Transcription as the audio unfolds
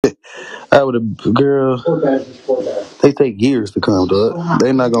I would have, girl. They take years to come, dog.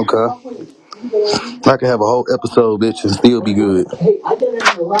 They not gonna come. I could have a whole episode, bitch, and still be good. Hey, I got in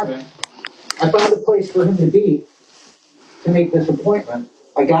at 11. I found a place for him to be to make this appointment.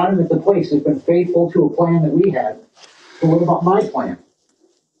 I got him at the place. He's been faithful to a plan that we had. So what about my plan?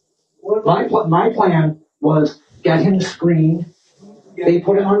 My plan was get him screened. They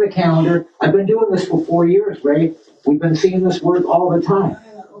put him on the calendar. I've been doing this for 4 years, Ray. We've been seeing this work all the time.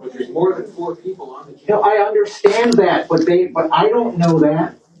 But there's more than 4 people on the calendar. No, I understand that, but I don't know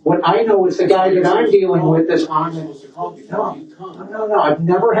that. What I know is the guy that I'm dealing with is on the. No. I've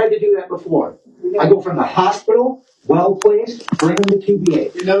never had to do that before. I go from the hospital, well placed, bring him to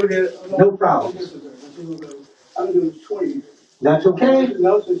TBA. You never did. No problem. I'm doing 20 years. That's okay.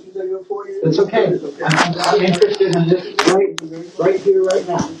 No, since you said you're 40 years. It's okay. I'm interested in this right here, right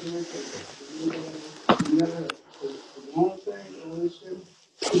now.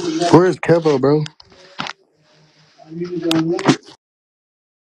 Where's Kevo, bro?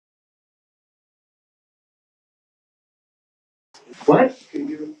 What?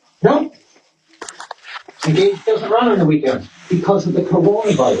 No. Engage doesn't run on the weekends because of the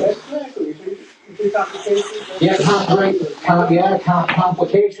coronavirus.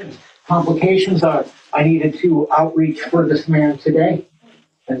 Complications. Complications are I needed to outreach for this man today.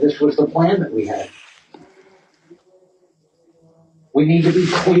 And this was the plan that we had. We need to be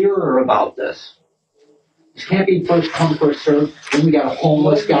clearer about this. This can't be first come, first served. When we got a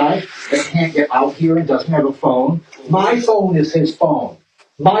homeless guy that can't get out here and doesn't have a phone. My phone is his phone.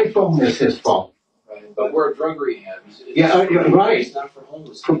 My phone is his phone. Right. But we're a drug rehab. Right. It's not for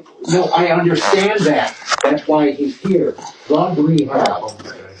homeless people. No, I understand that. That's why he's here. Drug rehab.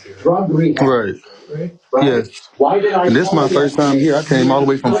 Drug rehab. Right. Right? Yes. Why did I? And this is my first time here. I came all the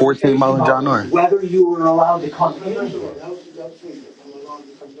way from 14 Mile and John Norton. Whether you were allowed to come in.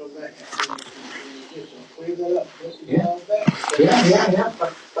 Yeah.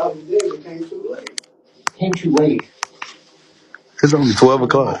 Came too late. It's only 12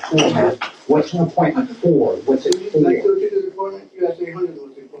 o'clock. What's an appointment for? What's it for? Like to the appointment, you have to say 100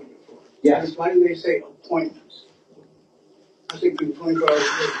 was the appointment for. Yes. Why do they say appointments? I think people 24 hours a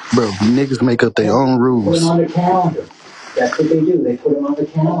day. Bro, niggas make up their own Put rules. them on the calendar. That's what they do. They put them on the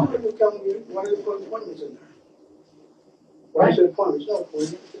calendar. Why do they put appointments in there? Why is it appointments? No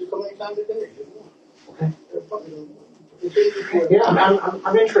appointments. Just come anytime a day. Okay. They're appointments. Yeah,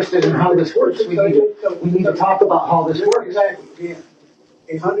 I'm interested in how this works. We need to talk about how this works. Exactly. Yeah.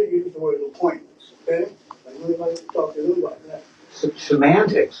 800 uses the word appointments. Okay. I know anybody talk to them about that.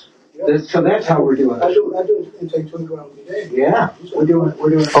 Semantics. Yeah. So that's how we're doing I this. do intake 24 hours a day. Yeah, we're doing.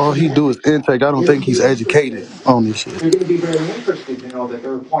 All he do is intake. I don't think he's educated on this shit. They're going to be very interested to know that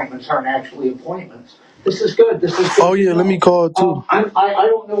their appointments aren't actually appointments. This is good. This is good. Oh yeah, let me call too. I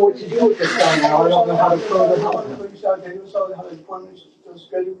don't know what to do with this guy now. I don't know how to further help him.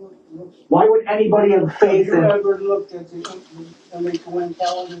 Why would anybody have faith Have in? you ever looked at the when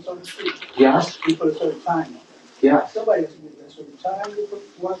calendar, so to speak? Yes. You put a certain time on it. Yeah. Somebody has to get that certain time. You put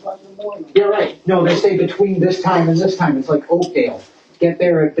 1 o'clock in the morning. Yeah, right. No, they say between this time and this time. It's like Oakdale. Get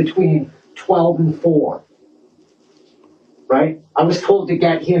there at between 12 and 4. Right? I was told to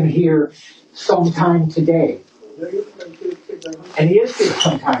get him here sometime today. And he is here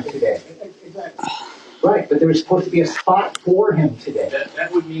sometime today. Exactly. Right, but there was supposed to be a spot for him today.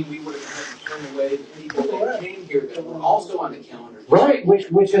 That would mean we would have had to turn away the people that came here that were also on the calendar. Right, which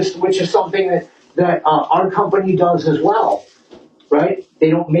is something that our company does as well. Right? They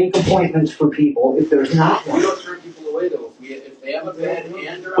don't make appointments for people if there's not one. We don't turn people away though. If they have a bed and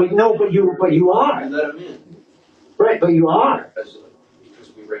they're But you are. we let them in. Right, but you are. Because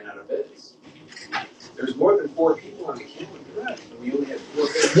we ran out of beds. There's more than 4 people on the calendar. We only had 4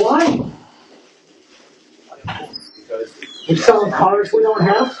 beds. Why? Because We're selling cars we don't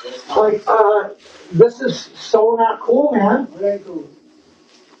have? Like, this is so not cool, man. Very cool.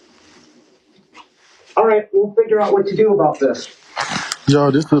 All right, we'll figure out what to do about this.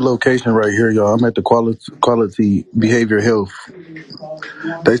 Y'all, this is the location right here, y'all. I'm at the quality behavior health.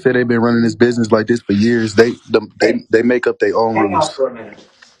 They say they've been running this business like this for years. They make up their own Hang out rules. for a minute.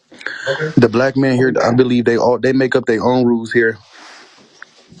 Okay. The black men here, I believe they make up their own rules here.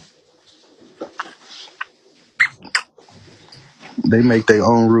 They make their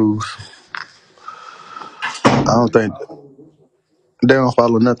own rules. I don't think they don't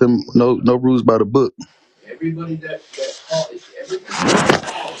follow nothing, no rules by the book. everybody that calls, everybody that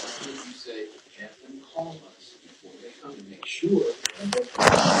calls, you say, have them call us before they come and make sure.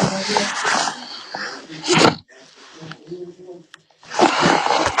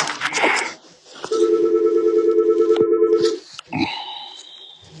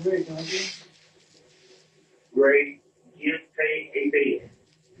 Ray, can I do? Ray, give Tay a bed.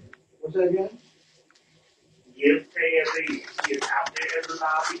 What's that again? Give Tay a bed. He is out there in the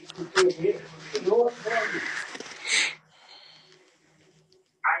lobby. You know what? Where are you?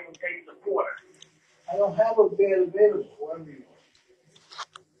 I will take the quarter. I don't have a bed available. Wherever you are.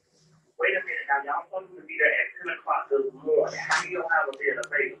 Wait a minute. Now, y'all supposed to be there at 10 o'clock this morning. How do you have a bed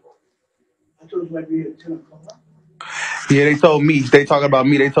available? I told you I'd be here at 10 o'clock. Yeah, they told me. They talking about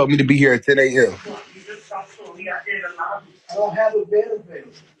me. They told me to be here at 10 a.m. 10 o'clock. You just talked to him. He out there in the lobby. I don't have a bed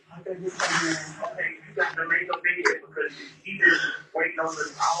available. How can I get something I don't have? Okay, you got to make a bed because he been waiting on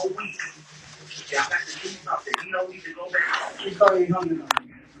this all week. Y'all got to do something. He don't need to go back home. She call 800 on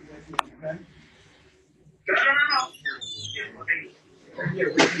me. Okay? No. Give him a bed. Yeah,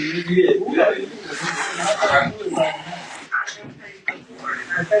 who are you? I I can take the quarter.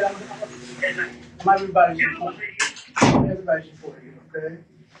 said I'm everybody's Give him a supporting. bed. Everybody's supporting you, okay?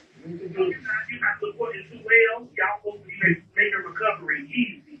 You can do it. You're not supporting too well. Y'all supposed to be making recovery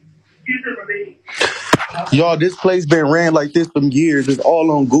easy. Give him a bed. Y'all, this place been ran like this for years. It's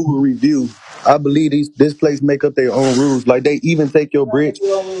all on Google review. I believe this place make up their own rules. Like they even take your bridge.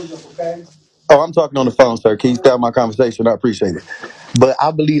 Okay? Oh, I'm talking on the phone, sir. Can you stop my conversation? I appreciate it. But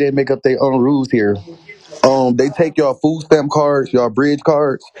I believe they make up their own rules here. They take your food stamp cards, your bridge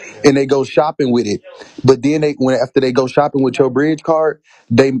cards, and they go shopping with it. But then after they go shopping with your bridge card,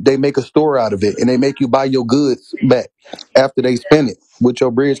 they make a store out of it and they make you buy your goods back after they spend it with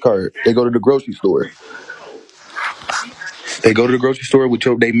your bridge card. They go to the grocery store. They go to the grocery store with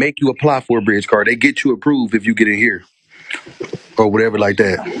they make you apply for a bridge card. They get you approved if you get in here or whatever like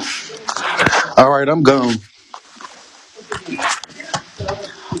that. All right, I'm gone.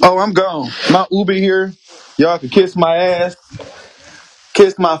 Oh, I'm gone. My Uber here. Y'all can kiss my ass.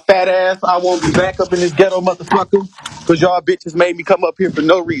 Kiss my fat ass. I won't be back up in this ghetto motherfucker. Cause y'all bitches made me come up here for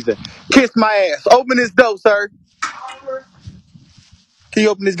no reason. Kiss my ass. Open this door, sir. Can you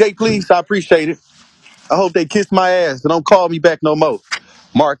open this gate, please? I appreciate it. I hope they kiss my ass and don't call me back no more.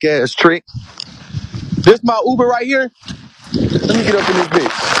 Mark ass trick. This my Uber right here. Let me get up in this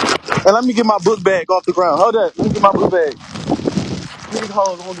bitch. And let me get my book bag off the ground. Hold up. Let me get my book bag. These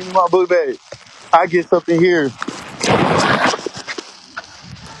hoes won't give me my book bag. I get something here.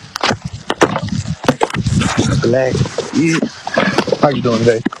 Black. Yeah. How you doing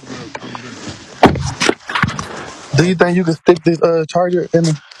today? Do you think you can stick this charger in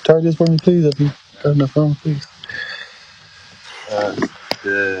the chargers for me, please? If you got enough phone, please.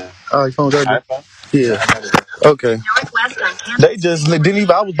 Oh, your phone charger? Yeah. Okay. They just didn't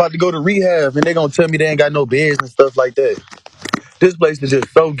even. I was about to go to rehab, and they gonna tell me they ain't got no beds and stuff like that. This place is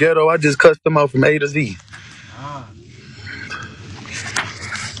just so ghetto. I just cussed them out from A to Z.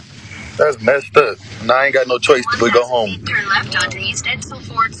 That's messed up. And I ain't got no choice but go home. Turn left onto East Edsel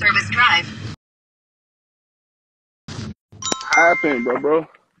Ford Service Drive. Happened, bro.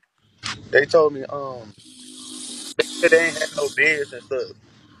 They told me they said they ain't had no beds and stuff.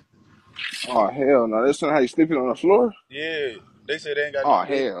 Oh hell no! That's not how you sleeping on the floor. Yeah, they said they ain't got no Oh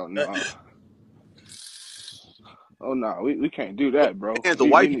beds. hell Nothing. no! Oh no, we can't do that, bro. And the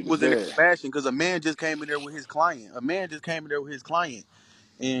We white need people a was in there bed. smashing because a man just came in there with his client.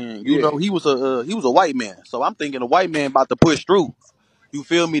 And you know Yeah, he was a white man. So I'm thinking a white man about to push through. You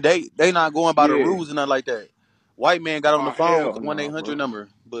feel me? They not going by the yeah. rules and nothing like that. White man got on the Oh phone with the hell one eight no, hundred bro. number,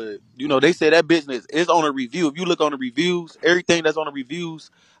 but you know they said that business is on a review. If you look on the reviews, everything that's on the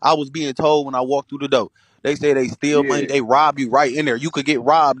reviews, I was being told when I walked through the door. They say they steal money, Yeah. they rob you right in there. You could get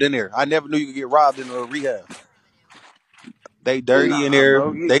robbed in there. I never knew you could get robbed in a rehab. They dirty in Nah, there.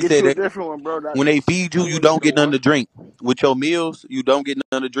 bro. They Get said you a that different one, bro. when they feed you, That you one ain't don't the get nothing one. to drink. With your meals, you don't get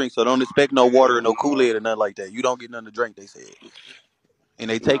nothing to drink. So don't expect no water or Hell no no. Kool-Aid or nothing like that. You don't get nothing to drink, they said. And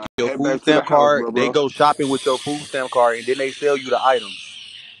they take Nah, your head food back to the stamp house, card, bro, they bro. go shopping with your food stamp card, and then they sell you the items.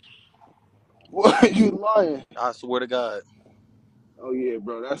 What you lying? I swear to God. Oh yeah,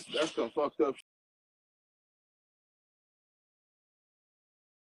 bro. That's some fucked up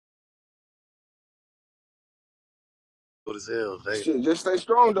What as hell, they, shit. Just stay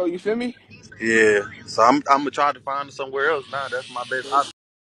strong though. You feel me? yeah. So I'm gonna try to find somewhere else now. That's my best Stay option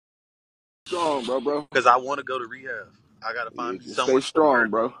strong, bro. because I want to go to rehab. I gotta Yeah, find me just stay somewhere to strong,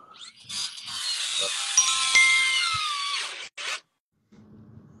 work. bro.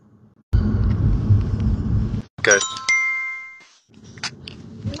 Okay.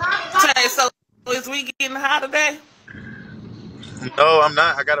 Okay, so is we getting high today? No, I'm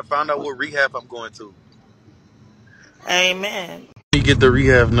not. I gotta find out what rehab I'm going to. Amen. Let me get the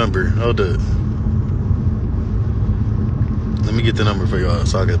rehab number. Hold up. Let me get the number for y'all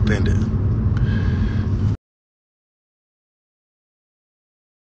so I can pin it.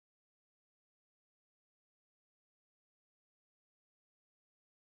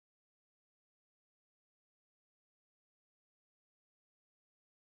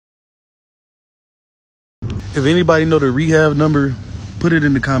 If anybody know the rehab number, put it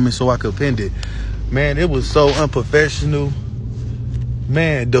in the comments so I could pin it. Man, it was so unprofessional.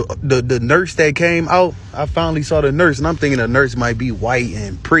 Man, the nurse that came out, I finally saw the nurse, and I'm thinking the nurse might be white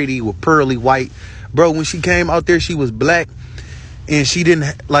and pretty with pearly white. Bro, when she came out there, she was black, and she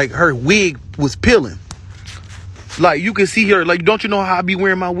didn't, like, her wig was peeling. Like, you can see her, like, don't you know how I be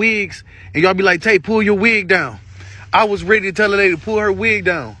wearing my wigs? And y'all be like, Tay, pull your wig down. I was ready to tell the lady to pull her wig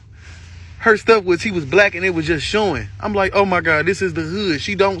down. Her stuff was, she was black and it was just showing. I'm like, oh my God, this is the hood.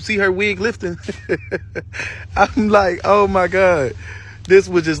 She don't see her wig lifting. I'm like, oh my God. This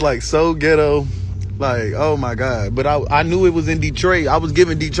was just like so ghetto. Like, oh my God. But I knew it was in Detroit. I was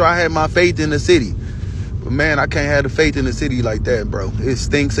giving Detroit, I had my faith in the city. But man, I can't have the faith in the city like that, bro. It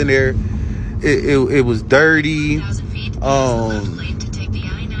stinks in there. It was dirty.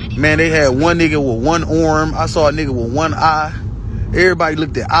 Man, they had one nigga with one arm. I saw a nigga with one eye. Everybody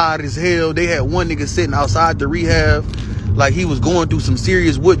looked at odd as hell. They had one nigga sitting outside the rehab like he was going through some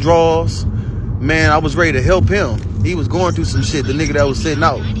serious withdrawals. Man, I was ready to help him. He was going through some shit. The nigga that was sitting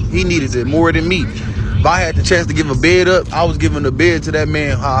out, he needed it more than me. If I had the chance to give a bed up, I was giving a bed to that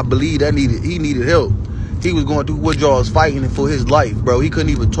man. I believe he needed help. He was going through withdrawals, fighting for his life, bro. He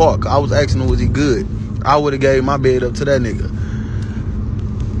couldn't even talk. I was asking him, was he good? I would have gave my bed up to that nigga.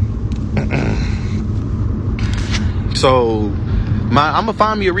 So I'm gonna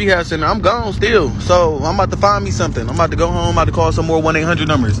find me a rehab center. I'm gone still, so I'm about to find me something. I'm about to go home. I'm about to call some more 1-800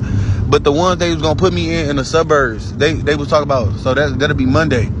 numbers. But the ones they was gonna put me in the suburbs, they was talking about. So that'll be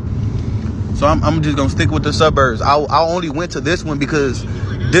Monday. So I'm just gonna stick with the suburbs. I only went to this one because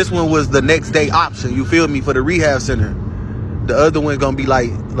this one was the next day option. You feel me, for the rehab center. The other one's gonna be like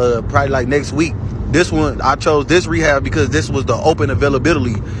probably like next week. This one, I chose this rehab because this was the open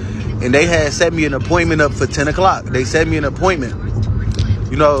availability. And they had set me an appointment up for 10 o'clock. They set me an appointment.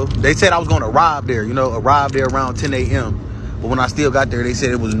 You know, they said I was going to arrive there, around 10 a.m. But when I still got there, they said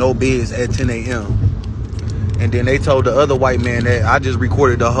it was no beds at 10 a.m. And then they told the other white man that I just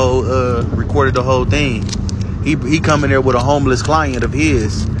recorded the whole thing. He coming there with a homeless client of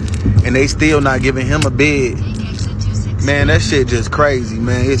his, and they still not giving him a bed. Man, that shit just crazy,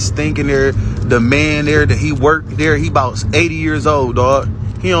 man. It's stinking there. The man there that he worked there, he about 80 years old, dog.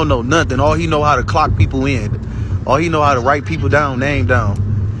 He don't know nothing. All he know how to clock people in. All he know how to write people down, name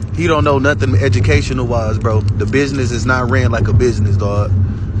down. He don't know nothing educational wise, bro. The business is not ran like a business, dog.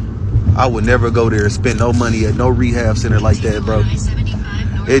 I would never go there and spend no money at no rehab center like that, bro.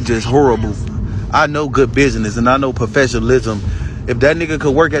 It's just horrible. I know good business and I know professionalism. If that nigga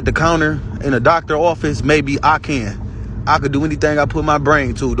could work at the counter in a doctor office, maybe I can. I could do anything I put my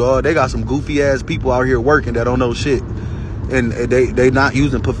brain to, dog. They got some goofy ass people out here working that don't know shit. And they not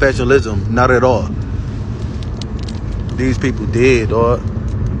using professionalism, not at all. These people dead, dog.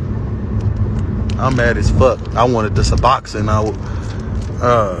 I'm mad as fuck. I wanted the Suboxone.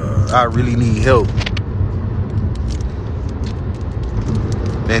 I really need help.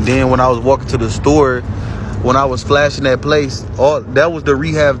 And then when I was walking to the store, when I was flashing that place, that was the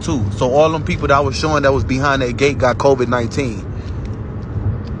rehab too. So all them people that I was showing that was behind that gate got COVID-19.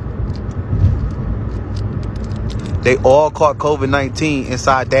 They all caught COVID-19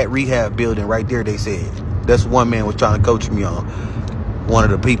 inside that rehab building right there, they said. That's one man was trying to coach me on. One of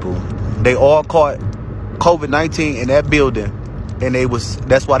the people. They all caught COVID-19 in that building. And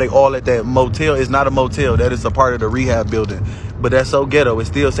that's why they all at that motel. It's not a motel. That is a part of the rehab building. But that's so ghetto. It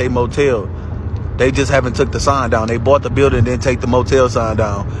still say motel. They just haven't took the sign down. They bought the building and then take the motel sign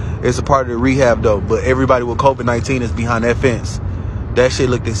down. It's a part of the rehab though. But everybody with COVID-19 is behind that fence. That shit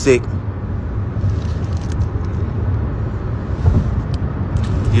looked sick.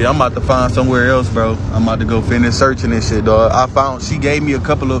 Yeah, I'm about to find somewhere else, bro. I'm about to go finish searching this shit, dog. She gave me a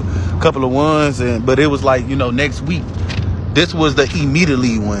couple of ones, but it was like, next week. This was the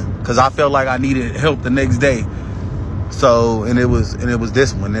immediately one because I felt like I needed help the next day. So, and it was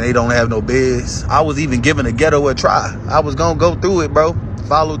this one, and they don't have no beds. I was even giving the ghetto a try. I was gonna go through it, bro.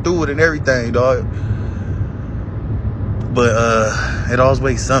 Follow through it and everything, dog. But it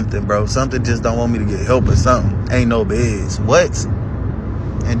always something, bro. Something just don't want me to get help or something. Ain't no beds. What?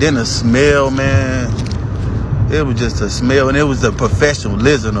 And then the smell, man. It was just a smell, and it was the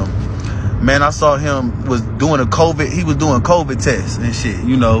professionalism. Man, I saw him was doing he was doing COVID tests and shit,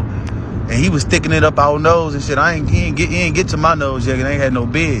 and he was sticking it up our nose and shit. He ain't get to my nose yet, and I ain't had no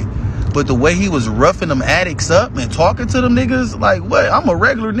bed. But the way he was roughing them addicts up and talking to them niggas, like, what? I'm a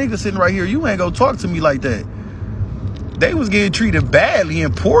regular nigga sitting right here. You ain't gonna talk to me like that. They was getting treated badly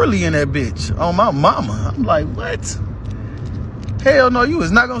and poorly in that bitch on my mama. I'm like, what? Hell no, you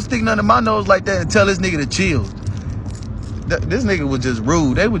was not gonna stick nothing in my nose like that and tell this nigga to chill. This nigga was just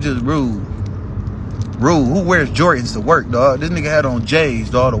rude. They were just rude. Rule, who wears Jordans to work, dog? This nigga had on J's,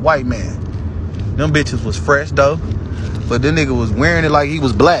 dog, the white man. Them bitches was fresh, though. But this nigga was wearing it like he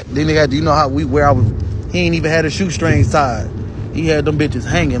was black. Then nigga had, you know how we wear our, he ain't even had his shoestrings tied. He had them bitches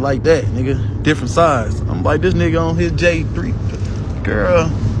hanging like that, nigga. Different size. I'm like, this nigga on his J3. Girl.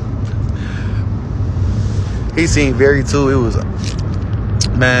 He seemed very too, it was,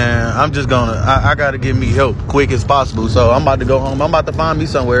 man, I'm just gonna, I gotta get me help quick as possible. So I'm about to go home. I'm about to find me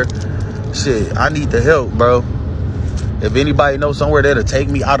somewhere. Shit, I need the help, bro. If anybody knows somewhere that'll take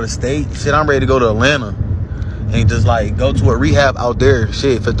me out of state, shit, I'm ready to go to Atlanta and just like go to a rehab out there,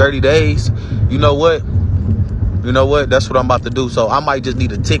 shit, for 30 days. You know what? You know what? That's what I'm about to do. So I might just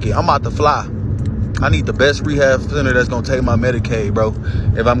need a ticket. I'm about to fly. I need the best rehab center that's gonna take my Medicaid, bro.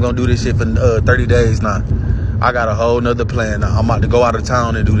 If I'm gonna do this shit for 30 days now. I got a whole nother plan now. I'm about to go out of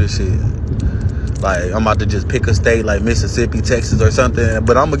town and do this shit. Like, I'm about to just pick a state like Mississippi, Texas, or something.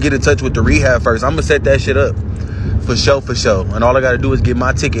 But I'm gonna get in touch with the rehab first. I'm gonna set that shit up. For sure. And all I gotta do is get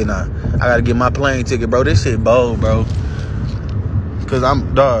my ticket now. I gotta get my plane ticket, bro. This shit bold, bro. Cause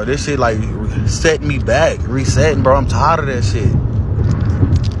dog, this shit like setting me back, resetting, bro. I'm tired of that shit.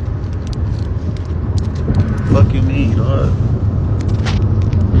 Fuck you mean, dog?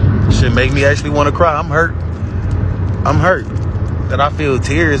 Shit make me actually want to cry. I'm hurt. And I feel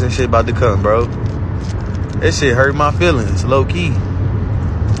tears and shit about to come, bro. That shit hurt my feelings, low key.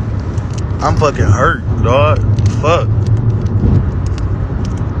 I'm fucking hurt, dog. Fuck.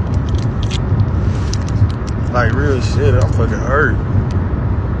 Like, real shit, I'm fucking hurt.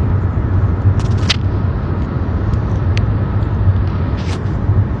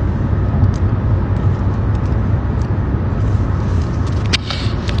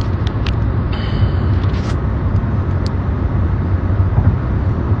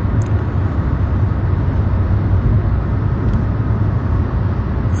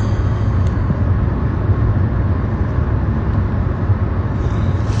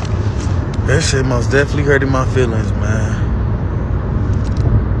 That shit most definitely hurting my feelings, man.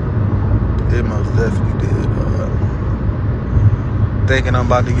 It most definitely did, dog. Thinking I'm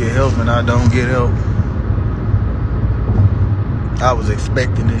about to get help and I don't get help. I was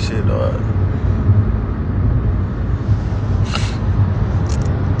expecting this shit, dog.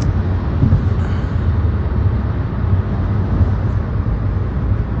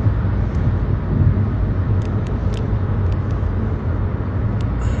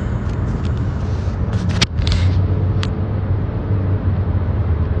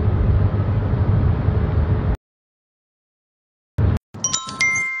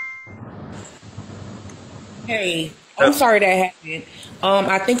 Hey, I'm sorry that happened.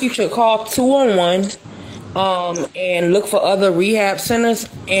 I think you should call 211 and look for other rehab centers,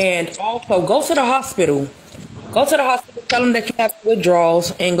 and also go to the hospital. Go to the hospital, tell them that you have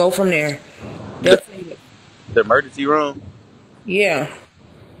withdrawals, and go from there. They'll The, tell you. the emergency room? Yeah.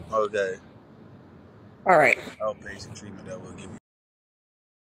 Okay. All right. Outpatient treatment that will give you.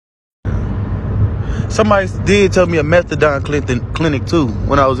 Somebody did tell me a methadone clinic too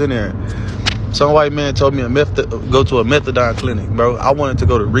when I was in there. Some white man told me go to a methadone clinic, bro. I wanted to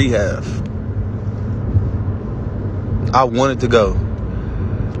go to rehab. I wanted to go.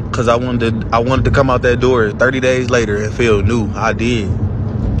 Cause I wanted to come out that door 30 days later and feel new. I did.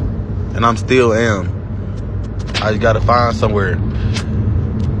 And I'm still am. I just gotta find somewhere.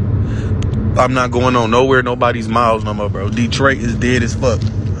 I'm not going on nowhere, nobody's miles no more, bro. Detroit is dead as fuck.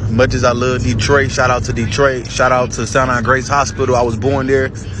 Much as I love Detroit, shout out to Detroit, shout out to Sound Grace Hospital. I was born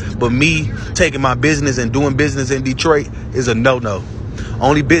there. But me taking my business and doing business in Detroit is a no-no.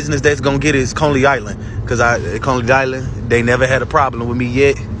 Only business that's gonna get it is Coney Island. Cause Coney Island, they never had a problem with me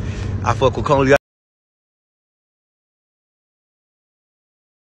yet. I fuck with Coney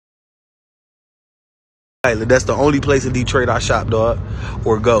Island. That's the only place in Detroit I shop, dog,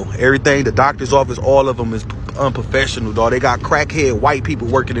 or go. Everything, the doctor's office, all of them is unprofessional, dog. They got crackhead white people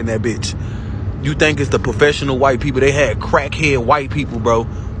working in that bitch. You think it's the professional white people? They had crackhead white people, bro.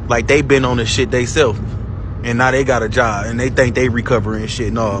 Like, they been on the shit they self. And now they got a job. And they think they recovering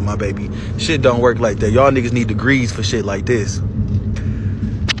shit. No, my baby. Shit don't work like that. Y'all niggas need degrees for shit like this.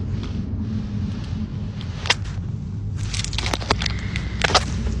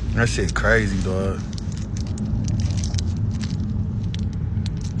 That shit crazy, dog.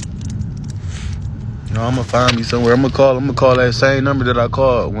 No, I'm gonna find me somewhere. I'm gonna call that same number that I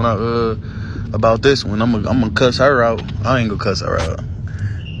called when I about this one. I'm gonna cuss her out. I ain't gonna cuss her out.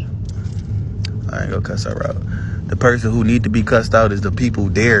 The person who need to be cussed out is the people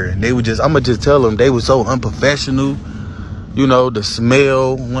there. And they would just, I'm gonna just tell them, they were so unprofessional. You know, the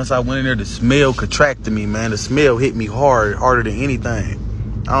smell, once I went in there, the smell contracted me, man. The smell hit me harder than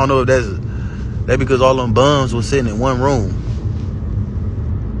anything. I don't know if that's That because all them bums was sitting in one room.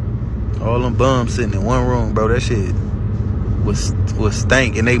 All them bums sitting in one room, bro. That shit was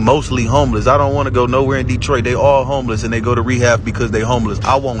stank, and they mostly homeless. I don't want to go nowhere in Detroit. They all homeless, and they go to rehab because they homeless.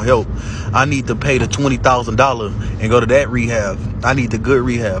 I won't help. I need to pay the $20,000 and go to that rehab. I need the good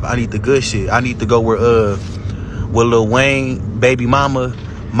rehab. I need the good shit. I need to go where Lil Wayne baby mama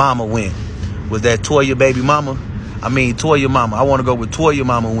went. Was that Toya baby mama? I mean Toya mama. I want to go where Toya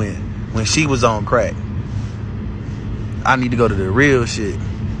mama went when she was on crack. I need to go to the real shit.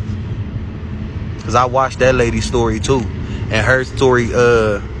 Cause I watched that lady's story too. And her story,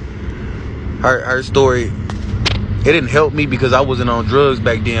 her story, it didn't help me because I wasn't on drugs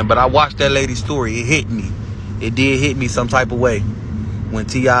back then, but I watched that lady's story. It hit me. It did hit me some type of way. When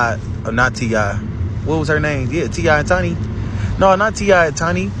T.I., or not T.I., what was her name? Yeah, T.I. and Tiny. No, not T.I. and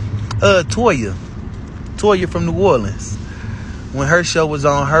Tiny. Toya. Toya from New Orleans. When her show was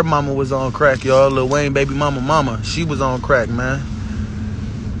on, her mama was on crack, y'all. Lil Wayne baby mama, she was on crack, man.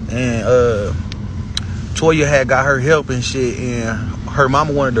 And Toya had got her help and shit, and her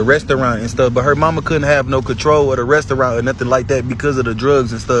mama wanted the restaurant and stuff, but her mama couldn't have no control of the restaurant or nothing like that because of the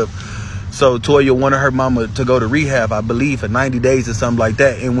drugs and stuff. So Toya wanted her mama to go to rehab, I believe, for 90 days or something like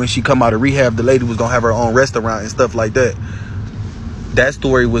that. And when she come out of rehab, the lady was gonna have her own restaurant and stuff like that. That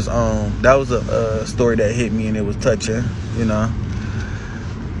story was that was a story that hit me, and it was touching, you know.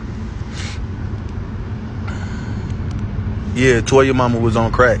 Yeah, Toya mama was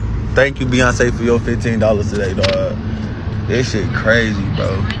on crack. Thank you, Beyonce, for your $15 today, dog. This shit crazy,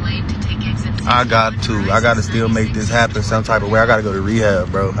 bro. I got to still make this happen some type of way. I got to go to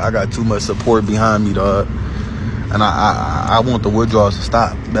rehab, bro. I got too much support behind me, dog. And I want the withdrawals to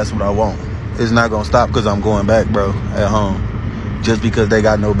stop. That's what I want. It's not going to stop because I'm going back, bro, at home. Just because they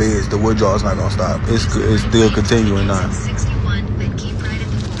got no beds, the withdrawal's not going to stop. It's still continuing now.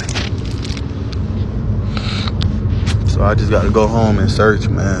 So I just got to go home and search,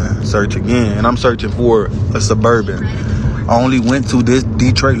 man. Search again. And I'm searching for a Suburban. I only went to this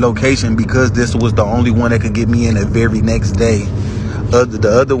Detroit location because this was the only one that could get me in the very next day. The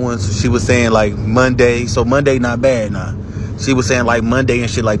other ones, she was saying like Monday. So Monday not bad now. She was saying like Monday and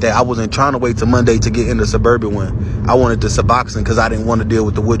shit like that. I wasn't trying to wait till Monday to get in the Suburban one. I wanted the Suboxone because I didn't want to deal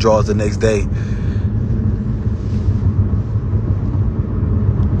with the withdrawals the next day.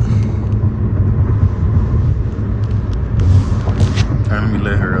 Let me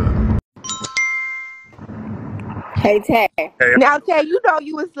let her up. Hey Tay. Hey. Now Tay, you know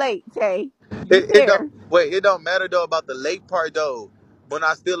you was late, Tay. Be It don't fair. wait. It don't matter though about the late part though. When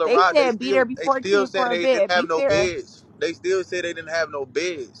I still They arrived, said be there they before still 10 saying for a they didn't bed. have Be no fair. beds. They still said they didn't have no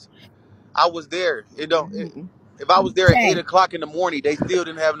beds. I was there. Mhm. If I was there at Tay. 8 o'clock in the morning, they still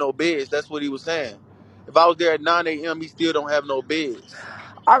didn't have no beds. That's what he was saying. If I was there at 9 a.m., he still don't have no beds.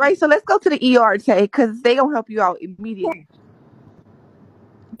 All right, so let's go to the ER, Tay, because they gonna help you out immediately.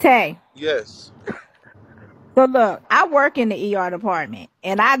 Tay. Yes. So look, I work in the ER department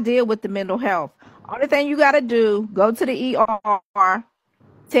and I deal with the mental health. Only thing you gotta do, go to the ER,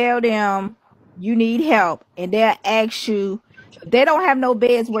 tell them you need help, and they'll ask you if they don't have no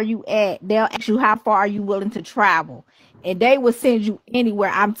beds where you at, they'll ask you how far are you willing to travel, and they will send you anywhere.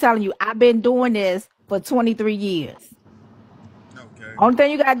 I'm telling you, I've been doing this for 23 years. Okay. Only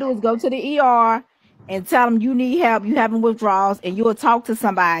thing you gotta do is go to the ER and tell them you need help, you having withdrawals, and you'll talk to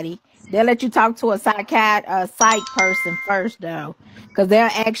somebody. They'll let you talk to a psych person first, though, because they'll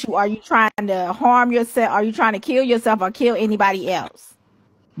ask you, are you trying to harm yourself? Are you trying to kill yourself or kill anybody else?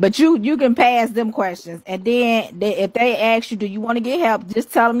 But you can pass them questions, and then if they ask you, do you want to get help?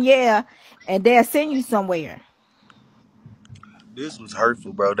 Just tell them yeah, and they'll send you somewhere. This was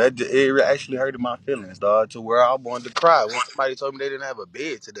hurtful, bro. It actually hurted my feelings, dog, to where I wanted to cry when somebody told me they didn't have a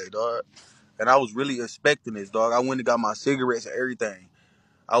bed today, dog. And I was really expecting this, dog. I went and got my cigarettes and everything.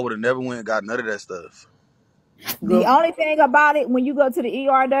 I would have never went and got none of that stuff. The only thing about it, when you go to the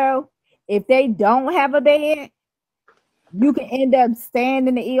ER though, if they don't have a bed, you can end up staying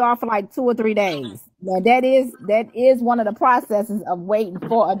in the ER for like 2 or 3 days. Now that is one of the processes of waiting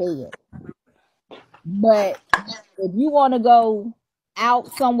for a bed. But if you want to go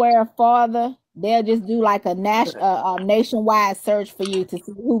out somewhere farther, they'll just do like a nationwide search for you to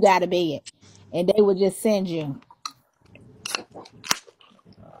see who got a bed, and they will just send you.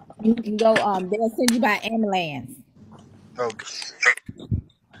 You can go. They'll send you by ambulance. Okay.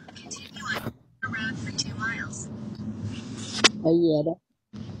 Oh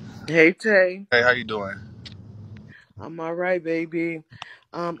yeah. Hey Tay, Hey, how you doing? I'm all right, baby.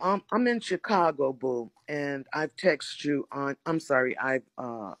 I'm in Chicago, boo, and I've texted you on. I'm sorry, I've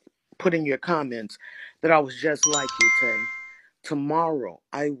put in your comments that I was just like you, Tay. tomorrow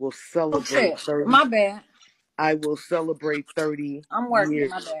I will Oh celebrate shit. 30. My bad. I will celebrate 30 I'm working.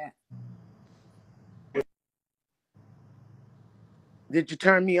 years. My bad. Did you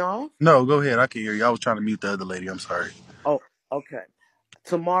turn me off? No, go ahead. I can hear you. I was trying to mute the other lady. I'm sorry. Oh, okay.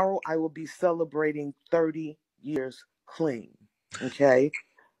 Tomorrow I will be celebrating 30 years clean. Okay.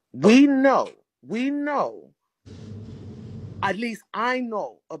 We know, at least I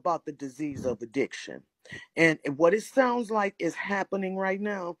know about the disease of addiction. And what it sounds like is happening right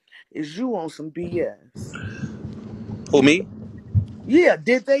now is you on some BS. Who, me? Yeah,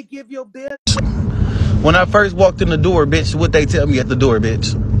 did they give you a bed? When I first walked in the door, bitch, what they tell me at the door,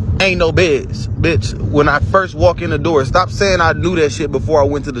 bitch? Ain't no beds, bitch. When I first walk in the door, stop saying I knew that shit before I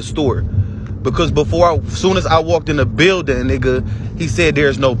went to the store. Because soon as I walked in the building, nigga, he said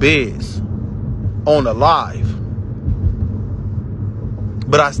there's no beds on the live.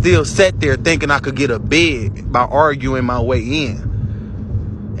 But I still sat there thinking I could get a bed by arguing my way in.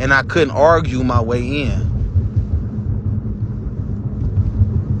 And I couldn't argue my way in.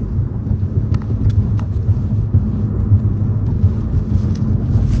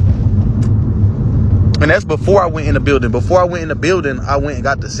 And that's before I went in the building. Before I went in the building, I went and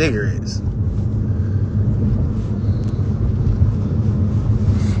got the cigarettes.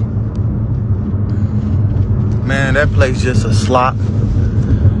 Man, that place just a slop.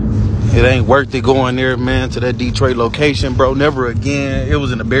 It ain't worth it going there, man, to that Detroit location, bro. Never again. It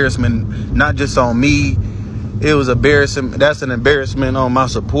was an embarrassment, not just on me. It was embarrassing. That's an embarrassment on my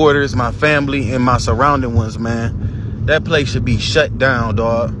supporters, my family, and my surrounding ones, man. That place should be shut down,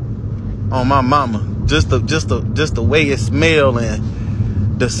 dog. On my mama. Just the way it smell, and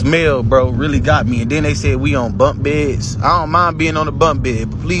the smell, bro, really got me. And then they said we on bunk beds. I don't mind being on the bunk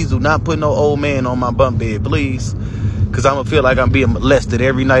bed, but please do not put no old man on my bunk bed, please. Because I'm going to feel like I'm being molested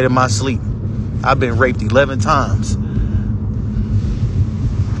every night in my sleep. I've been raped 11 times.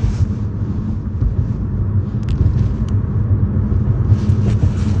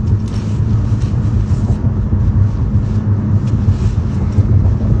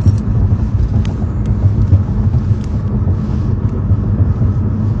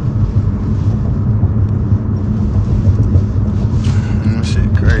 That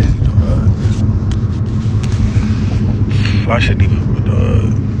shit crazy, dog. I shouldn't even,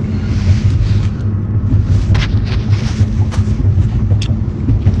 dog.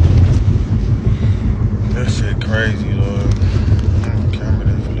 That shit crazy, dog. Camera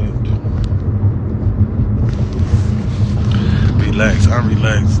that flipped. Relax, I'm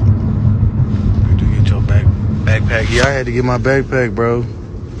relaxed. You do get your backpack. Yeah, I had to get my backpack, bro.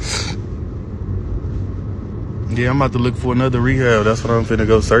 Yeah, I'm about to look for another rehab. That's what I'm finna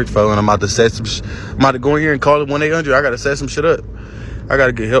go search for. And I'm about to set some I'm about to go in here and call it 1-800. I gotta set some shit up. I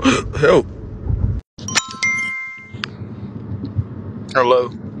gotta get help. Help.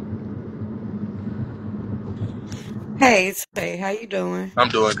 Hello. Hey, Tay, how you doing? I'm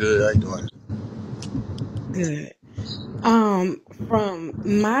doing good. How you doing? Good. From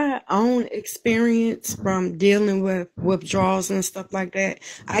my own experience from dealing with withdrawals and stuff like that,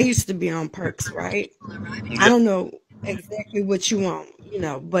 I used to be on perks, right? I Yeah. don't know exactly what you want,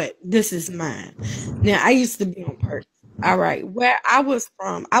 but this is mine. Now, I used to be on perks. All right. Where I was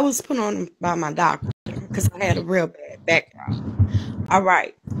from, I was put on them by my doctor because I had a real bad back problem. All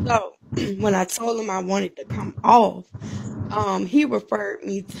right. So when I told him I wanted to come off, he referred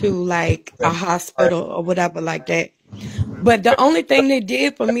me to like a hospital or whatever like that. But the only thing they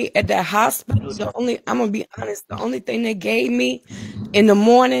did for me at that hospital, I'm gonna be honest, the only thing they gave me in the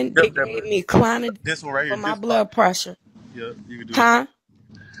morning, they Yep, gave me Clonidine this one right for here. my This spot. blood pressure. Yeah, you can do it. Huh?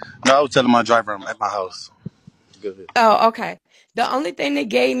 No, I was telling my driver I'm at my house. Good. Oh, okay. The only thing they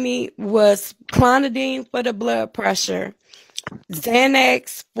gave me was Clonidine for the blood pressure,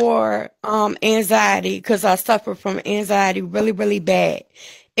 Xanax for anxiety because I suffer from anxiety really, really bad.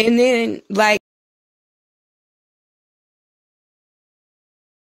 And then like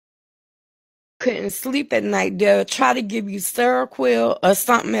couldn't sleep at night, they'll try to give you Seroquel or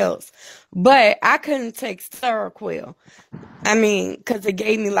something else. But I couldn't take Seroquel. I mean, because it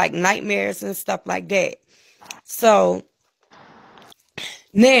gave me like nightmares and stuff like that. So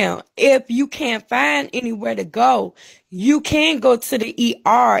now, if you can't find anywhere to go, you can go to the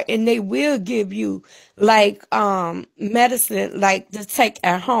ER and they will give you like medicine like to take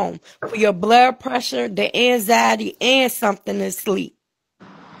at home for your blood pressure, the anxiety, and something to sleep.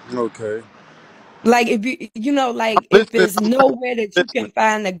 Okay. Like if like if Listen, there's nowhere that you can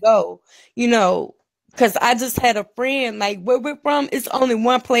find to go, because I just had a friend, like where we're from, it's only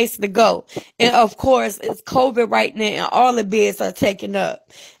one place to go. And of course, it's COVID right now and all the beds are taken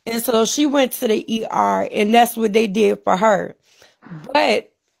up. And so she went to the ER and that's what they did for her.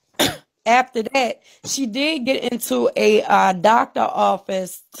 But after that, she did get into a doctor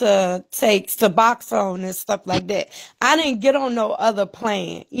office to take Suboxone and stuff like that. I didn't get on no other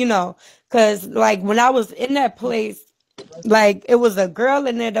plan, you know, because like when I was in that place, like it was a girl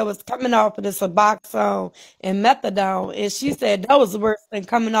in there that was coming off of the Suboxone and methadone, and she said that was worse than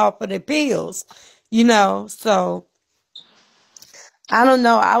coming off of the pills, you know. So I don't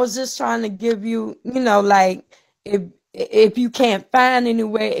know. I was just trying to give you, you know, like if you can't find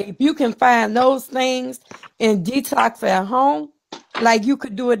anywhere, if you can find those things and detox at home, like you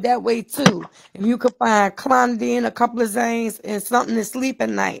could do it that way too. If you could find clonidine, a couple of Zanes, and something to sleep at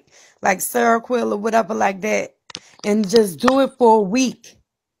night, like Seroquel or whatever like that, and just do it for a week,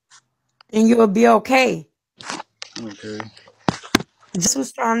 and you'll be okay. Okay. Just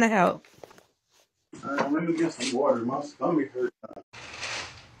was trying to help. All right, let me get some water. My stomach hurts.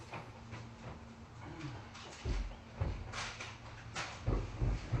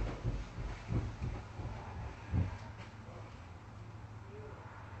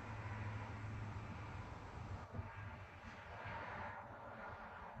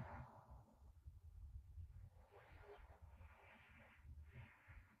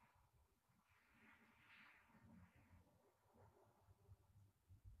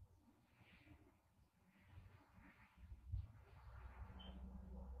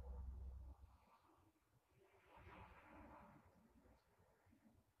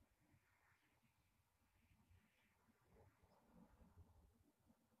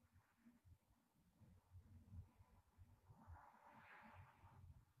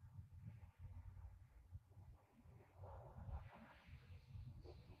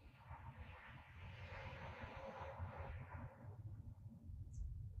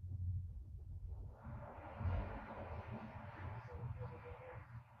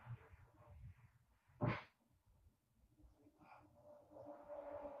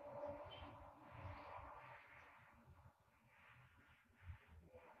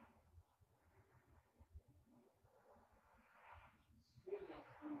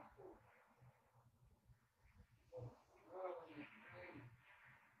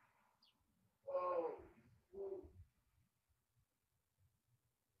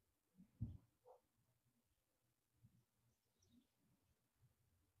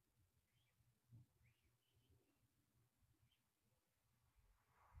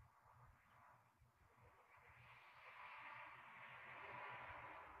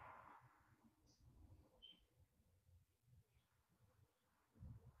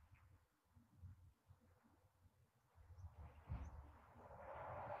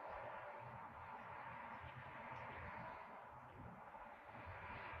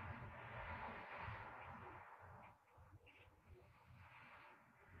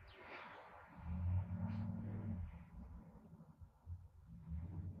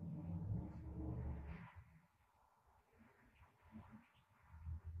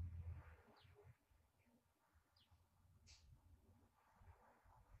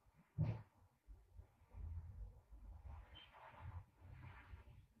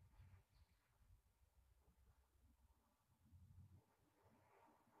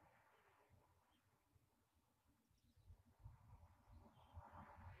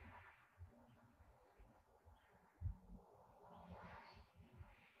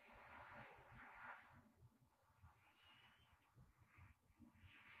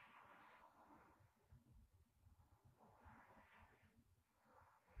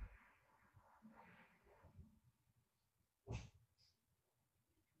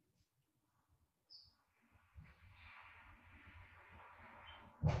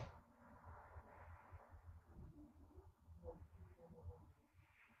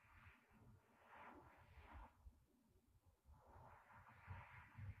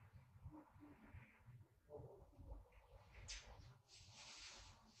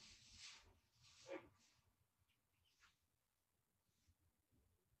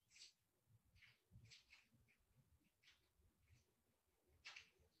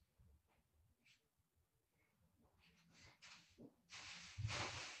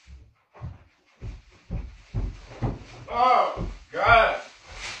 Oh, God.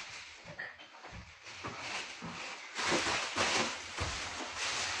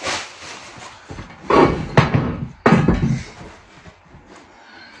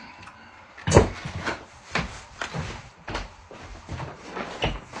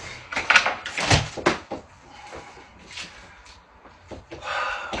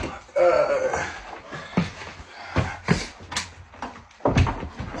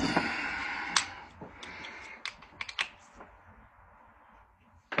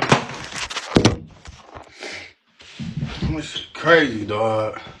 This shit crazy,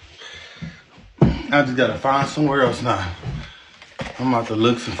 dog. I just gotta find somewhere else now. I'm about to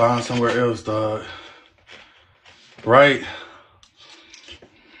look and find somewhere else, dog. Right?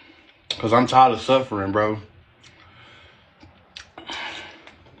 Cause I'm tired of suffering, bro.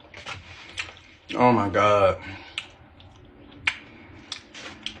 Oh my God.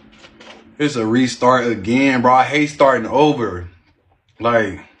 It's a restart again, bro. I hate starting over.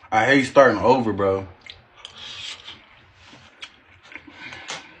 Like, I hate starting over, bro.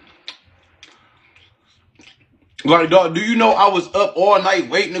 Like, dog, do you know I was up all night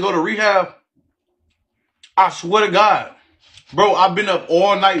waiting to go to rehab? I swear to God. Bro, I've been up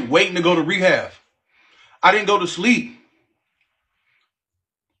all night waiting to go to rehab. I didn't go to sleep.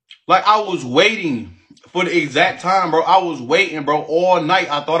 Like, I was waiting for the exact time, bro. I was waiting, bro, all night.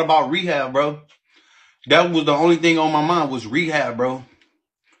 I thought about rehab, bro. That was the only thing on my mind was rehab, bro.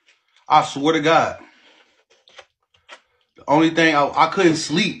 I swear to God. The only thing, I couldn't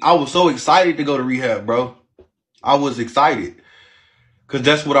sleep. I was so excited to go to rehab, bro. I was excited. Because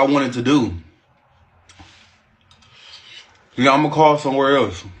that's what I wanted to do. Yeah, I'm going to call somewhere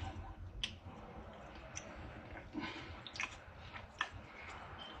else.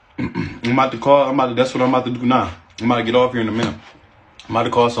 That's what I'm about to do now. I'm about to get off here in a minute. I'm about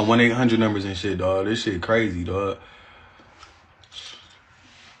to call some 1-800 numbers and shit, dog. This shit crazy, dog.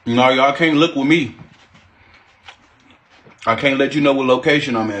 You know, y'all can't look with me. I can't let you know what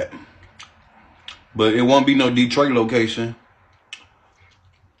location I'm at. But it won't be no Detroit location.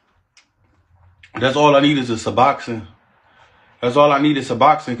 That's all I need is a Suboxone. That's all I need is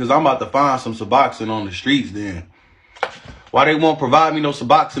Suboxone, because I'm about to find some Suboxone on the streets then. Why they won't provide me no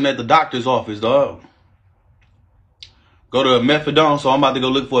Suboxone at the doctor's office, dog? Go to a methadone, so I'm about to go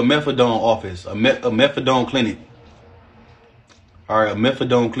look for a methadone office, a methadone clinic. All right, a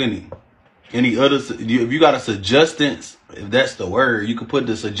methadone clinic. Any other, if you got a suggestions, if that's the word, you can put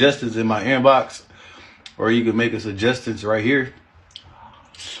the suggestions in my inbox, or you can make a suggestions right here.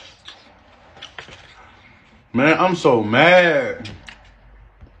 Man, I'm so mad.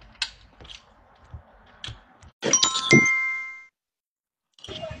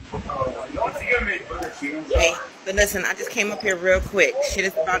 Hey, but listen, I just came up here real quick. Shit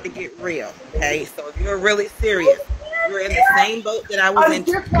is about to get real, okay? So if you're really serious, you're in the same boat that I was in.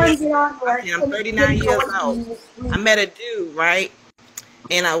 I'm 39 years old. I met a dude, right?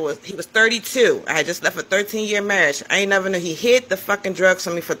 And he was 32. I had just left a 13-year marriage. I ain't never knew he hid the fucking drugs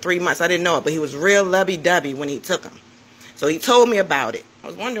from me for 3 months. I didn't know it, but he was real lovey-dovey when he took them. So he told me about it. I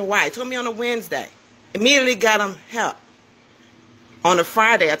was wondering why. He told me on a Wednesday. Immediately got him help. On a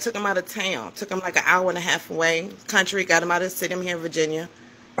Friday, I took him out of town. Took him like an hour and a half away. Country, got him out of the city. I'm here in Virginia.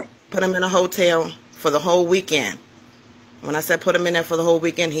 Put him in a hotel for the whole weekend. When I said put him in there for the whole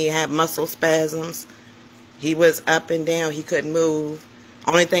weekend, he had muscle spasms. He was up and down. He couldn't move.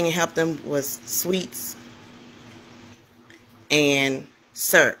 Only thing that helped him was sweets and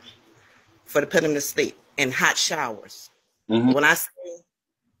syrup to put him to sleep, and hot showers. Mm-hmm. When I say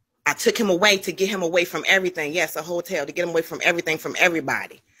I took him away to get him away from everything. Yes, a hotel to get him away from everything, from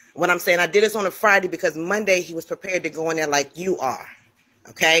everybody. What I'm saying, I did this on a Friday because Monday he was prepared to go in there like you are.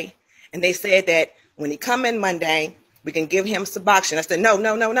 Okay? And they said that when he come in Monday, we can give him Suboxone. I said, no.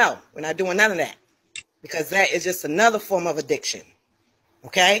 We're not doing none of that. Because that is just another form of addiction.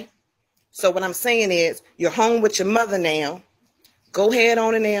 Okay? So what I'm saying is, you're home with your mother now. Go ahead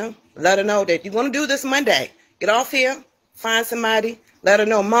on in there. Let her know that you're going to do this Monday. Get off here. Find somebody. Let her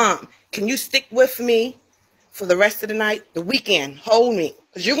know, Mom, can you stick with me for the rest of the night, the weekend? Hold me.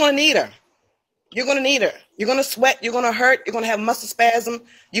 Because you're going to need her. You're going to need her. You're going to sweat. You're going to hurt. You're going to have muscle spasm.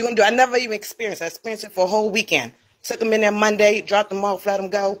 You're going to do, I never even experienced it. I experienced it for a whole weekend. Took him in there Monday, dropped him off, let him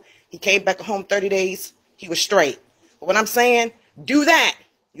go. He came back home 30 days. He was straight. But what I'm saying, do that.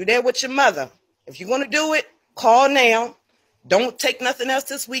 You're there with your mother. If you're going to do it, call now. Don't take nothing else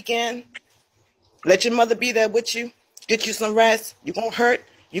this weekend. Let your mother be there with you. Get you some rest. You're going to hurt.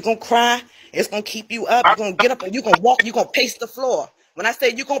 You're going to cry. It's going to keep you up. You're going to get up and you're going to walk. You're going to pace the floor. When I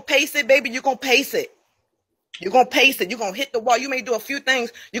say you're going to pace it, baby, you're going to pace it. You're going to pace it. You're going to hit the wall. You may do a few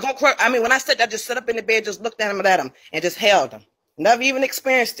things. You're going to cry. I mean, when I said that, I just sat up in the bed, just looked at him and just held him. Never even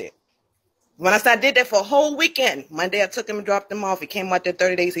experienced it. When I said I did that for a whole weekend, Monday I took him and dropped him off. He came out there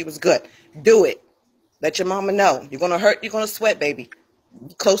 30 days. He was good. Do it. Let your mama know. You're going to hurt. You're going to sweat, baby.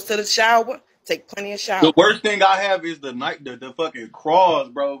 Close to the shower. Take plenty of shower. The worst thing I have is the fucking crawls,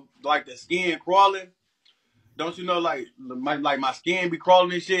 bro. Like the skin crawling. Don't you know, like my skin be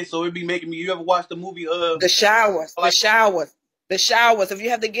crawling and shit, so it be making me. You ever watch the movie? The showers. If you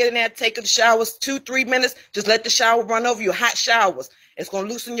have to get in there, take the showers 2-3 minutes. Just let the shower run over you. Hot showers. It's gonna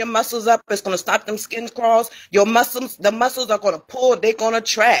loosen your muscles up. It's gonna stop them skin crawls. Your muscles, the muscles are gonna pull. They're gonna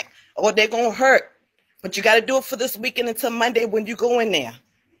track, or they're gonna hurt. But you got to do it for this weekend until Monday when you go in there.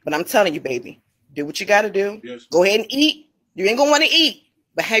 But I'm telling you, baby, do what you got to do. Yes. Go ahead and eat. You ain't gonna want to eat,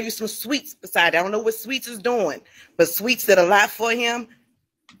 but have you some sweets beside. I don't know what sweets is doing, but sweets did a lot for him.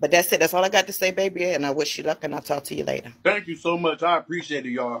 But that's it. That's all I got to say, baby. And I wish you luck, and I'll talk to you later. Thank you so much. I appreciate it,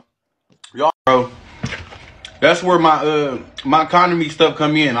 y'all. Y'all, bro. That's where my economy stuff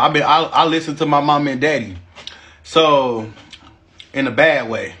come in. I listen to my mom and daddy. So in a bad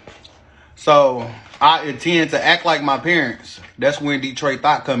way. So I intend to act like my parents. That's when Detroit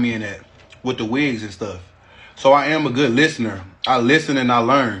Thought come in at with the wigs and stuff. So I am a good listener. I listen and I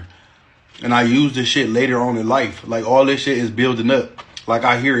learn. And I use this shit later on in life. Like all this shit is building up. Like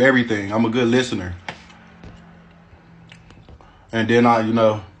I hear everything. I'm a good listener. And then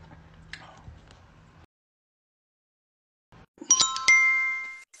hello.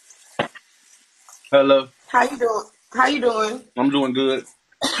 How you doing? How you doing? I'm doing good.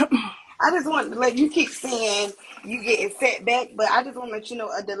 I just want to let you keep saying you getting set back, but I just want to let you know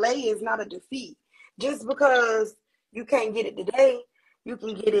a delay is not a defeat. Just because you can't get it today, you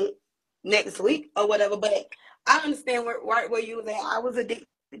can get it next week or whatever. But I understand right where you was at. I was addicted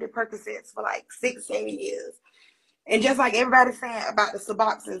to Percocets for like 6-7 years. And just like everybody's saying about the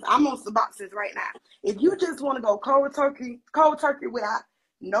Suboxones, I'm on Suboxones right now. If you just want to go cold turkey without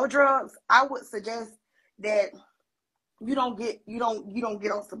no drugs, I would suggest that you don't get on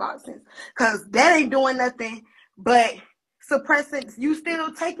Suboxones, because that ain't doing nothing but suppressing. You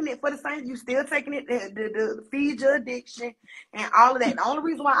still taking it for the same. You still taking it to feed your addiction and all of that. The only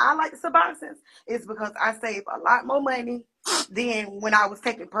reason why I like Suboxones is because I save a lot more money than when I was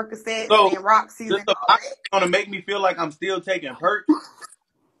taking Percocets So and Roxy's this and the all box that. gonna make me feel like I'm still taking perks.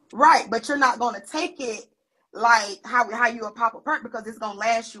 Right, but you're not gonna take it like how you a pop a perk, because it's gonna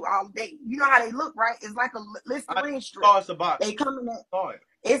last you all day. You know how they look, right? It's like a I Listerine strip. saw it's a box. They come in that. I saw it.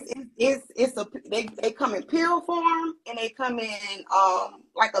 They come in pill form, and they come in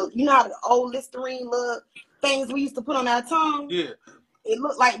like a, you know how the old Listerine look things we used to put on our tongue. Yeah. It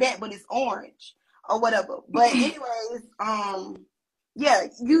looked like that, but it's orange or whatever. But anyways, yeah,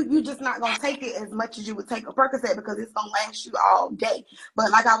 you just not gonna take it as much as you would take a Percocet, because it's gonna last you all day.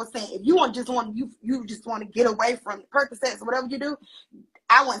 But like I was saying, if you just want to get away from Percocets or whatever you do,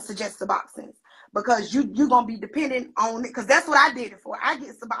 I wouldn't suggest Suboxones, because you're gonna be dependent on it. Because that's what I did it for. I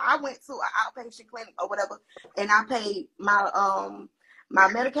went to an outpatient clinic or whatever, and I paid my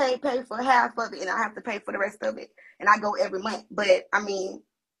Medicaid paid for half of it, and I have to pay for the rest of it, and I go every month. But I mean,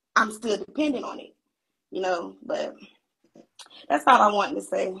 I'm still dependent on it, But that's all I wanted to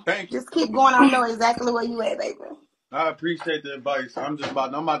say. Thank you. Just keep going. I know exactly where you at, baby. I appreciate the advice. I'm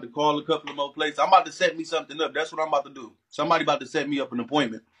about to call a couple of more places. I'm about to set me something up. That's what I'm about to do. Somebody about to set me up an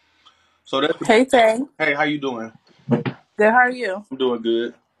appointment. So that's Hey Tay, hey, how you doing? good. How are you? I'm doing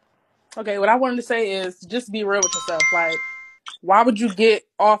good. Okay, what I wanted to say is just be real with yourself. Like, why would you get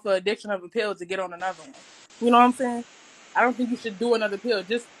off the addiction of a pill to get on another one? You know what I'm saying? I don't think you should do another pill.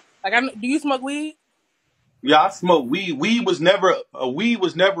 Just like do you smoke weed? Yeah, I smoke weed. Weed was never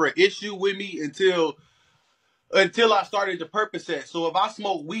an issue with me until I started the Percocet. So if I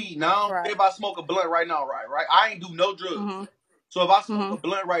smoke weed now, Right. if I smoke a blunt right now, right, I ain't do no drugs. Mhm. So if I smoke a Mhm.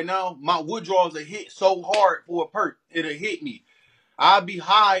 blunt right now, my withdrawals will hit so hard for a perk, it'll hit me. I'll be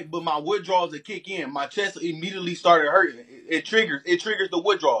high, but my withdrawals will kick in. My chest immediately started hurting. It triggers the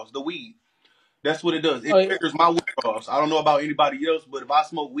withdrawals, the weed. That's what it does. It Oh yeah. triggers my withdrawals. I don't know about anybody else, but if I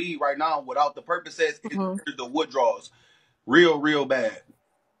smoke weed right now without the Percocets, it Mhm. triggers the withdrawals real bad.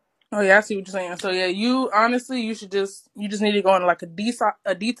 Oh yeah, I see what you're saying. So yeah, you just need to go on like a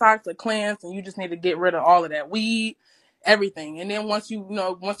detox, a cleanse, and you just need to get rid of all of that weed, everything. And then once you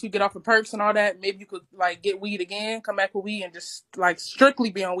get off the perks and all that, maybe you could like get weed again, come back with weed, and just like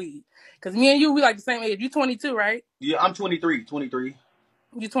strictly be on weed. Because me and you, we like the same age. You 22, right? Yeah, I'm 23. 23.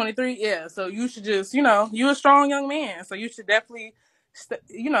 You 23, yeah. So you should just, you a strong young man. So you should definitely,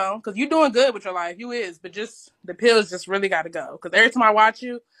 because you're doing good with your life. You is, but just the pills just really got to go. Because every time I watch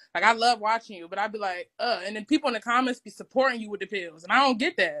you, like I love watching you, but I be like, and then people in the comments be supporting you with the pills, and I don't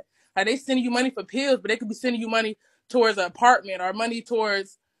get that. Like they sending you money for pills, but they could be sending you money towards an apartment or money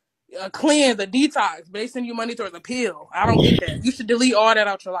towards a cleanse, a detox, but they send you money towards a pill. I don't get that. You should delete all that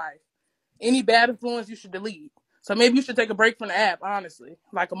out your life. Any bad influence you should delete. So maybe you should take a break from the app, honestly.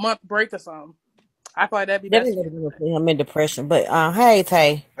 Like a month break or something. I feel like that'd be That best ain't for gonna you. be no thing. I'm in depression. But hey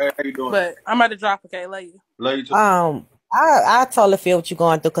Tay. Hey, how you doing? But I'm about to drop, okay? Love you. Love you too. I totally feel what you're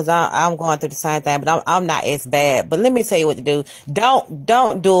going through, because I'm going through the same thing, but I'm not as bad. But let me tell you what to do.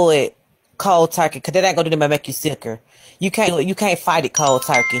 Don't do it cold turkey because that ain't gonna do nothing but make you sicker. You can't fight it cold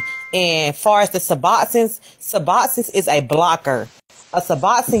turkey. And far as the Suboxone is a blocker. A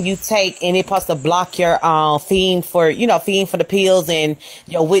Suboxone you take and it's supposed to block your feeding for the pills and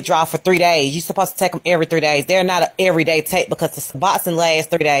your withdrawal for 3 days. You're supposed to take them every 3 days. They're not an everyday take because the Suboxone lasts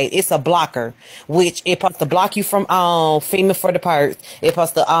 3 days. It's a blocker, which it's supposed to block you from feeding for the purse. It's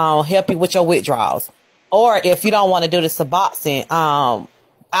supposed to help you with your withdrawals. Or if you don't want to do the Suboxone,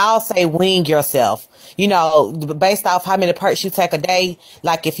 I'll say wing yourself. Based off how many perks you take a day.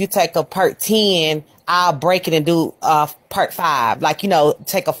 Like if you take a perk 10, I'll break it and do perk 5. Like,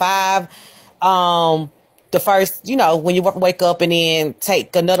 take a 5 the first, when you wake up, and then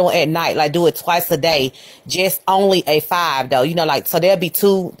take another one at night. Like do it twice a day. Just only a 5 though. Like so there'll be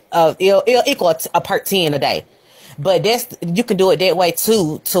two it'll equal a perk 10 a day. But you can do it that way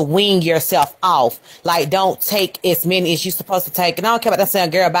too, to wean yourself off. Like don't take as many as you're supposed to take. And I don't care about that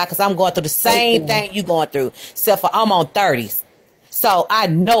saying girl bye, because I'm going through the same thing you going through. Except for I'm on 30s. So I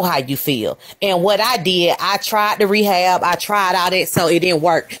know how you feel. And what I did, I tried the rehab. I tried all that, so it didn't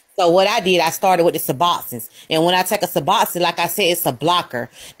work. So what I did, I started with the Suboxone. And when I take a Suboxone, like I said, it's a blocker.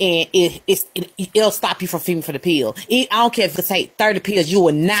 And it'll stop you from feeding for the pill. I don't care if you take 30 pills, you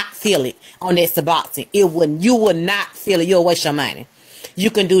will not feel it on that Suboxone. You will not feel it. You'll waste your money.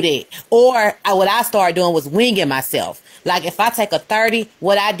 You can do that. Or what I started doing was winging myself. Like if I take a 30,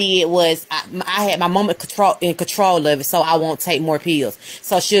 what I did was I had my mom in control of it, so I won't take more pills.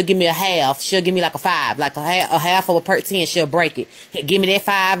 So she'll give me a half. She'll give me like a 5, like a half of a perk 10. She'll break it. Give me that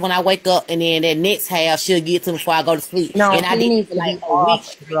 5 when I wake up, and then that next half she'll give it to me before I go to sleep. No, And I he did it needs for to like be a week off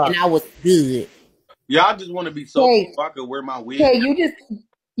straight, and drugs. I was good. Yeah, I just want to be sober Okay, so I could wear my wig. okay,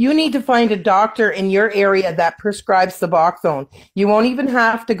 you need to find a doctor in your area that prescribes Suboxone. You won't even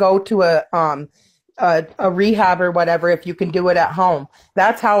have to go to a rehab or whatever if you can do it at home.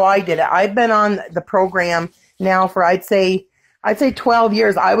 That's how I did it. I've been on the program now for I'd say 12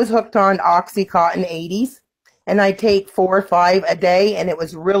 years. I was hooked on Oxycontin 80s, and I take 4 or 5 a day, and it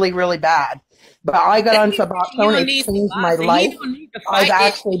was really, really bad. But I got That on nigga saying you Suboxone. don't It need changed my Suboxone. He life. don't need to I've fight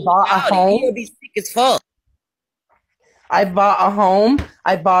that actually shit bought a without it. home. He'll be sick as fuck. I bought a home.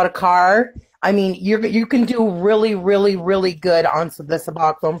 I bought a car. I mean, you can do really, really, really good on the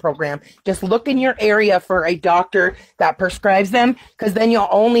Suboxone program. Just look in your area for a doctor that prescribes them, because then you'll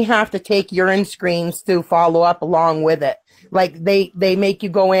only have to take urine screens to follow up along with it. Like they make you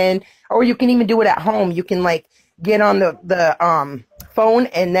go in, or you can even do it at home. You can like get on the phone,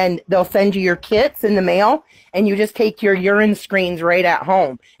 and then they'll send you your kits in the mail, and you just take your urine screens right at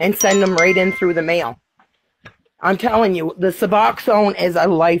home and send them right in through the mail. I'm telling you, the Suboxone is a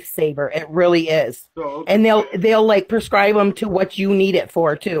lifesaver. It really is. So okay. And they'll like prescribe them to what you need it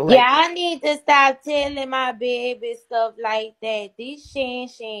for too. Yeah, Like I need to stop telling my baby stuff like that. This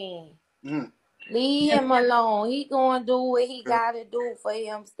Shin. Mm, Leave him alone. He gonna do what he yeah, gotta do for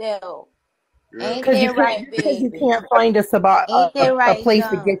himself. yeah. Ain't that right, because you baby? can't find Ain't that a right, place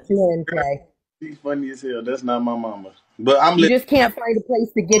to get son? you in, Tay. She's funny as hell. That's not my mama. But I'm You listening. just can't find a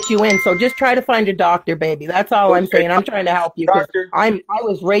place to get you in. So just try to find a doctor, baby. That's all I'm Okay, saying. I'm trying to help you because doctor. I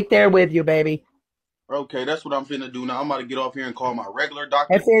was right there with you, baby. Okay, that's what I'm finna do now. I'm about to get off here and call my regular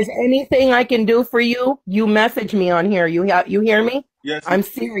doctor. If there's anything I can do for you, you message me on here. You hear me? Yes, I'm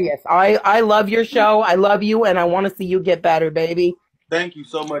serious. I love your show. I love you, and I want to see you get better, baby. thank you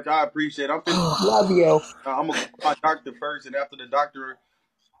so much. I appreciate it. I'm finna. Love you. I'm gonna call my doctor first, and after the doctor,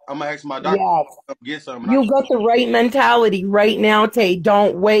 I'm gonna ask my doctor Yes. to come get some. And You got the right mentality right now, Tay.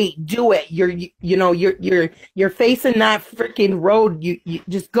 Don't wait. Do it. You're facing that freaking road. You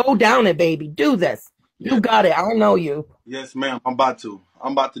just go down it, baby. Do this. yeah, You got it. I know you. yes, ma'am. I'm about to.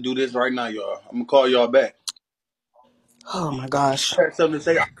 I'm about to do this right now, y'all. I'm gonna call y'all back. Oh my gosh. You got something to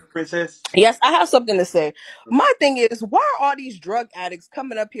say, princess? Yes, I have something to say. My thing is, why are all these drug addicts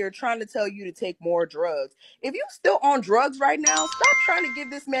coming up here trying to tell you to take more drugs? If you still on drugs right now, stop trying to give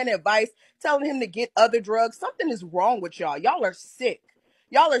this man advice, telling him to get other drugs. Something is wrong with y'all. Y'all are sick.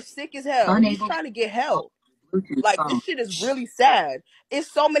 Y'all are sick as hell. He's Unable to trying to get help. Bluetooth Like this phone. shit is really sad.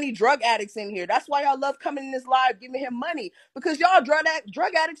 It's so many drug addicts in here. That's why y'all love coming in this live, giving him money because y'all drug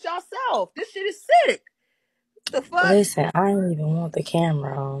addicts yourself. This shit is sick. The fuck? Listen, I ain't even want the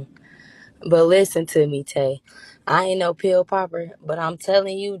camera on. But listen to me, Tay. I ain't no pill popper, but I'm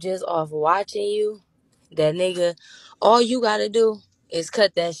telling you, just off watching you, that nigga, all you gotta do is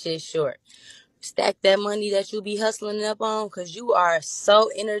cut that shit short. Stack that money that you be hustling up on, cause you are so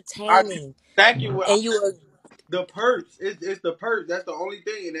I can't entertaining. thank you. And you are, The perks. It's the perks. That's the only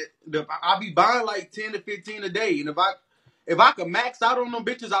thing. And I be buying like 10 to 15 a day. And if I could max out on them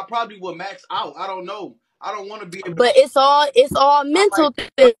bitches, I probably would max out. I don't know. I don't want to be able to. but it's all I like. mental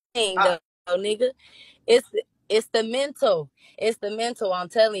thing I though. nigga. It's it's the mental. It's the mental, I'm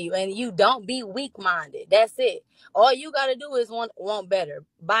telling you. And you don't be weak minded. That's it. All you gotta do is want better.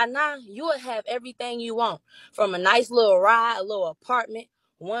 By now, you will have everything you want. From a nice little ride, a little apartment,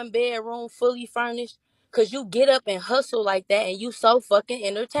 1 bedroom, fully furnished. Cause you get up and hustle like that and you so fucking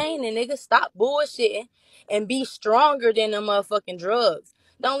entertaining, nigga. Stop bullshitting and be stronger than the motherfucking drugs.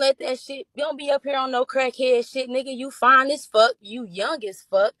 Don't let that shit, don't be up here on no crackhead shit, nigga. You fine as fuck. You young as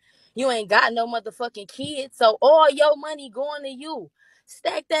fuck. You ain't got no motherfucking kids, so all your money going to you.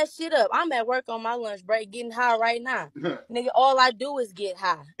 Stack that shit up. I'm at work on my lunch break getting high right now. Nigga, all I do is get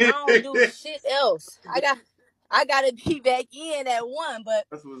high. I don't do shit else. I gotta be back in at 1, but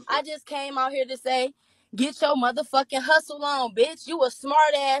I just came out here to say, get your motherfucking hustle on, bitch. You a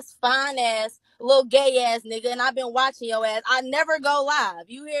smart ass, fine ass, little gay ass nigga, and I've been watching your ass. I never go live.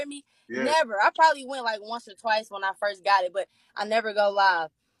 You hear me? Yeah. Never. I probably went like once or twice when I first got it, but I never go live.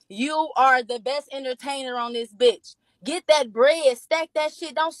 You are the best entertainer on this bitch. Get that bread, stack that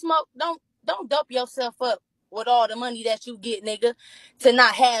shit. Don't smoke. Don't dope yourself up with all the money that you get, nigga, to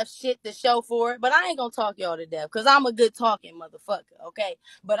not have shit to show for it. But I ain't gonna talk y'all to death, cause I'm a good talking motherfucker, okay?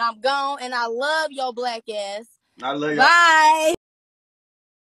 But I'm gone, and I love your black ass. I love y'all. Bye.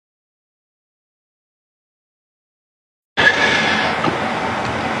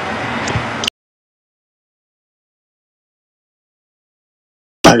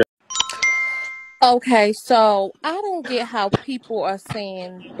 Okay, so I don't get how people are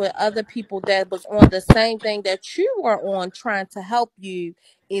saying with other people that was on the same thing that you were on trying to help you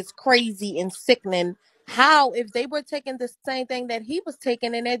is crazy and sickening. How, if they were taking the same thing that he was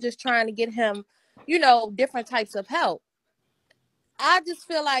taking and they're just trying to get him, different types of help? I just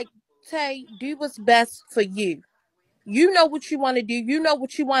feel like, Tay, do what's best for you. You know what you want to do. You know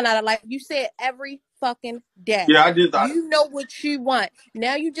what you want out of life. You say it every fucking day. Yeah, You know what you want.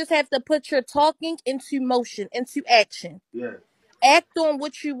 Now you just have to put your talking into motion, into action. yeah. Act on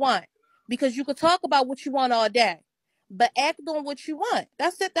what you want. Because you can talk about what you want all day. But act on what you want.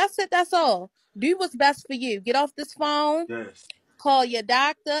 That's it. That's it. That's all. Do what's best for you. Get off this phone. Yes. Call your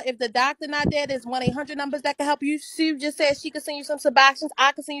doctor. If the doctor not there, there's 1-800 numbers that can help you. Sue just said she can send you some Suboxones.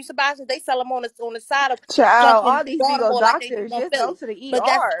 I can send you Suboxones. They sell them on the side of Child, fucking all these BIGO Baltimore like they do doctors on just go Philly. to the But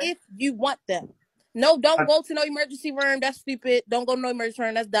that's ER. if you want them. No, don't go to no emergency room. That's stupid. Don't go to no emergency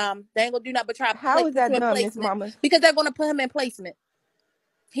room. That's dumb. They ain't gonna do nothing but try to How is put that you in done, Miss placement Mama? because they're gonna put him in placement.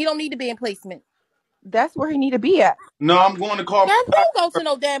 He don't need to be in placement. That's where he need to be at. No, I'm going to call Now my don't go to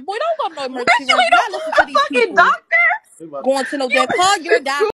no damn boy. Don't go to no Bitch, emergency you room. Do ain't not no listen to these fucking people doctor. going to no You damn. Call your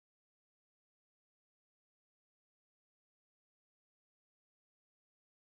doctor.